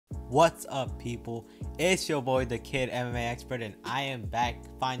What's up, people? It's your boy, the Kid MMA Expert, and I am back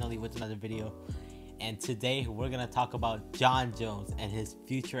finally with another video. And today we're gonna talk about Jon Jones and his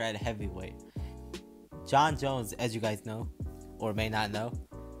future at heavyweight. Jon Jones, as you guys know, or may not know,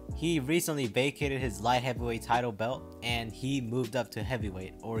 he recently vacated his light heavyweight title belt and he moved up to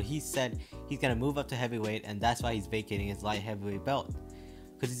heavyweight, or he said he's gonna move up to heavyweight, and that's why he's vacating his light heavyweight belt,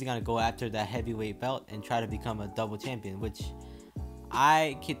 because he's gonna go after that heavyweight belt and try to become a double champion, which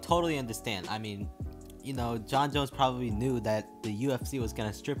I can totally understand. I mean, you know, Jon Jones probably knew that the UFC was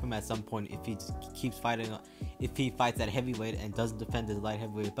gonna strip him at some point if he keeps fighting, if he fights at heavyweight and doesn't defend his light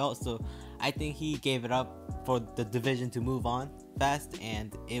heavyweight belt. So I think he gave it up for the division to move on fast,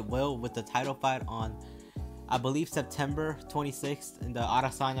 and it will, with the title fight on, I believe, September 26th in the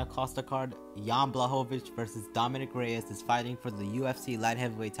Adesanya Costa card. Jan Blachowicz versus Dominic Reyes is fighting for the UFC light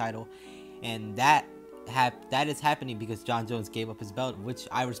heavyweight title, and that is happening because Jon Jones gave up his belt, which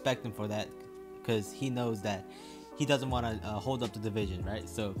I respect him for that, because he knows that he doesn't want to hold up the division, right?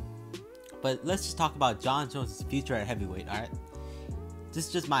 So, but let's just talk about Jon Jones' future at heavyweight. All right, this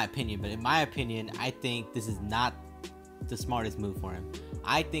is just my opinion, but in my opinion, I think this is not the smartest move for him.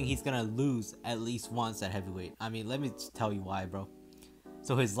 I think he's gonna lose at least once at heavyweight. I mean, let me just tell you why, bro.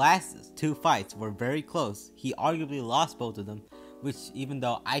 So his last two fights were very close. He arguably lost both of them, which, even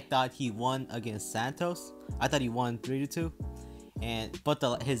though I thought he won against Santos, I thought he won 3-2,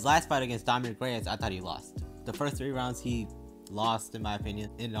 but his last fight against Dominic Reyes, I thought he lost. The first 3 rounds he lost, in my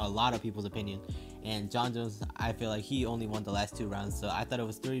opinion, in a lot of people's opinion, and Jon Jones, I feel like he only won the last 2 rounds, so I thought it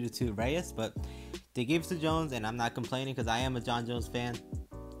was 3-2 Reyes, but they gave it to Jones, and I'm not complaining because I am a Jon Jones fan,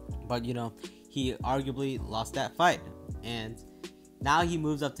 but you know, he arguably lost that fight, and now he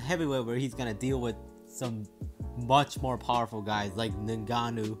moves up to heavyweight, where he's gonna deal with some much more powerful guys like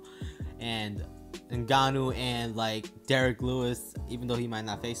Ngannou and like Derek Lewis, even though he might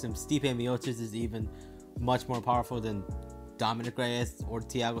not face him. Stipe Miocic is even much more powerful than Dominic Reyes or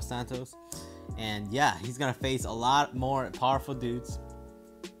Thiago Santos, and yeah, he's gonna face a lot more powerful dudes,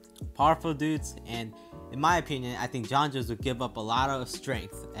 and in my opinion, I think Jon Jones would give up a lot of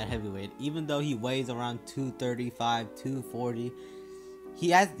strength at heavyweight, even though he weighs around 235, 240.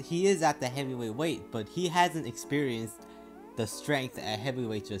 He is at the heavyweight weight, but he hasn't experienced the strength at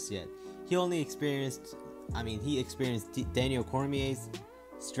heavyweight just yet. He experienced Daniel Cormier's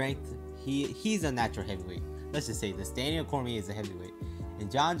strength. He's a natural heavyweight. Let's just say this: Daniel Cormier is a heavyweight,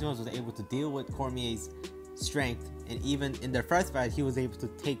 and Jon Jones was able to deal with Cormier's strength, and even in their first fight, he was able to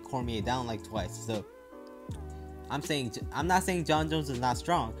take Cormier down like twice. So I'm not saying Jon Jones is not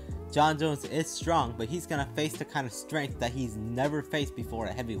strong. Jon Jones is strong, but he's gonna face the kind of strength that he's never faced before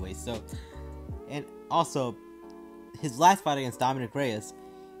at heavyweight. So, and also, his last fight against Dominic Reyes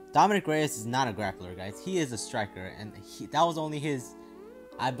is not a grappler, guys. He is a striker, and that was only his,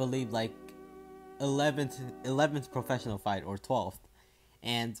 I believe, like 11th professional fight, or 12th.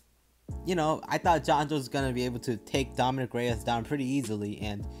 And you know, I thought Jon Jones was gonna be able to take Dominic Reyes down pretty easily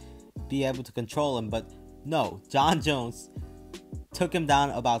and be able to control him, but no, Jon Jones took him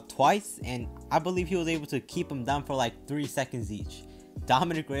down about twice, and I believe he was able to keep him down for like 3 seconds each.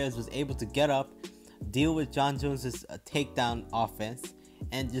 Dominic Reyes was able to get up, deal with Jon Jones's takedown offense,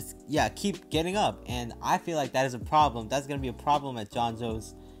 and just, yeah, keep getting up. And I feel like that is a problem. That's going to be a problem at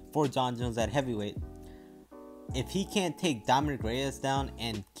for Jon Jones at heavyweight. If he can't take Dominic Reyes down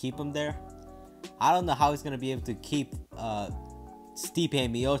and keep him there, I don't know how he's going to be able to keep Stipe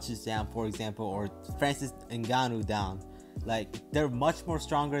Miocic down, for example, or Francis Ngannou down. Like, they're much more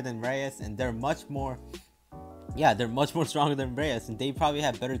stronger than Reyes, and they're much more stronger than Reyes, and they probably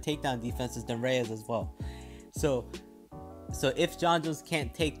have better takedown defenses than Reyes as well. So if Jon Jones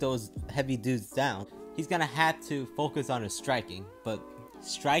can't take those heavy dudes down, he's gonna have to focus on his striking. But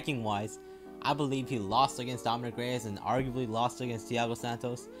striking wise, I believe he lost against Dominic Reyes and arguably lost against Thiago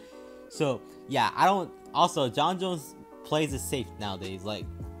Santos. So yeah, Jon Jones plays it safe nowadays. Like,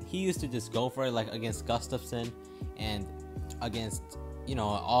 he used to just go for it, like against Gustafsson and against, you know,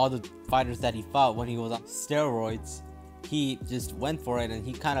 all the fighters that he fought when he was on steroids. He just went for it, and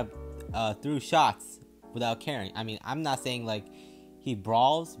he kind of threw shots without caring. I mean, I'm not saying like he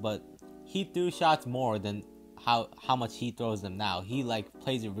brawls, but he threw shots more than how much he throws them now. He like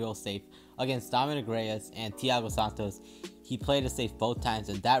plays it real safe. Against Dominic Reyes and Thiago Santos, he played it safe both times,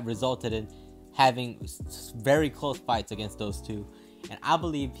 and that resulted in having very close fights against those two. And I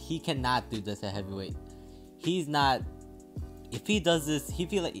believe he cannot do this at heavyweight. He's not. If he does this,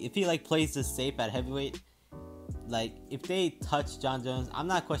 if he plays this safe at heavyweight, like if they touch Jon Jones, I'm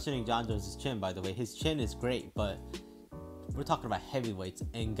not questioning Jon Jones' chin, by the way. His chin is great, but we're talking about heavyweights.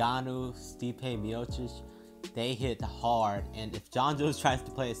 Ngannou, Stipe Miocic, they hit hard, and if Jon Jones tries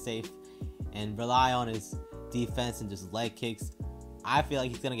to play it safe and rely on his defense and just leg kicks, I feel like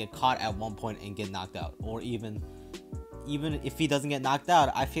he's gonna get caught at one point and get knocked out. Or even if he doesn't get knocked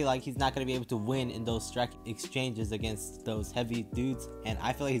out, I feel like he's not gonna be able to win in those strike exchanges against those heavy dudes, and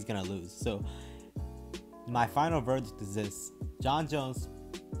I feel like he's gonna lose. So my final verdict is this: Jon Jones,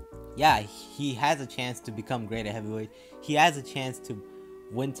 yeah, he has a chance to become great at heavyweight. He has a chance to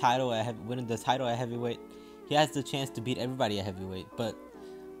win the title at heavyweight. He has the chance to beat everybody at heavyweight. But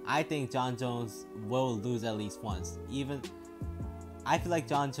I think Jon Jones will lose at least once. I feel like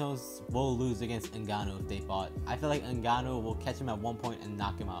Jon Jones will lose against Ngannou if they fought. I feel like Ngannou will catch him at one point and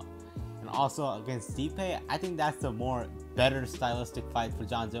knock him out. And also against Stipe, I think that's the better stylistic fight for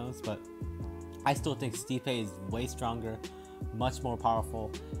Jon Jones. But I still think Stipe is way stronger, much more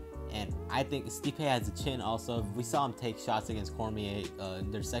powerful. And I think Stipe has a chin also. We saw him take shots against Cormier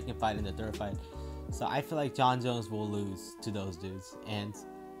in their second fight and the third fight. So I feel like Jon Jones will lose to those dudes. And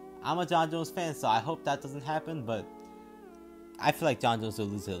I'm a Jon Jones fan, so I hope that doesn't happen. But I feel like Jon Jones will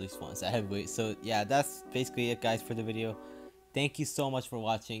lose at least once at heavyweight. So yeah, that's basically it, guys, for the video. Thank you so much for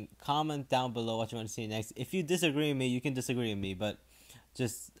watching. Comment down below what you want to see next. If you disagree with me, you can disagree with me. But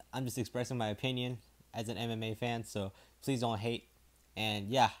I'm just expressing my opinion as an MMA fan. So please don't hate. And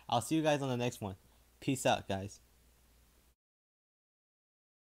yeah, I'll see you guys on the next one. Peace out, guys.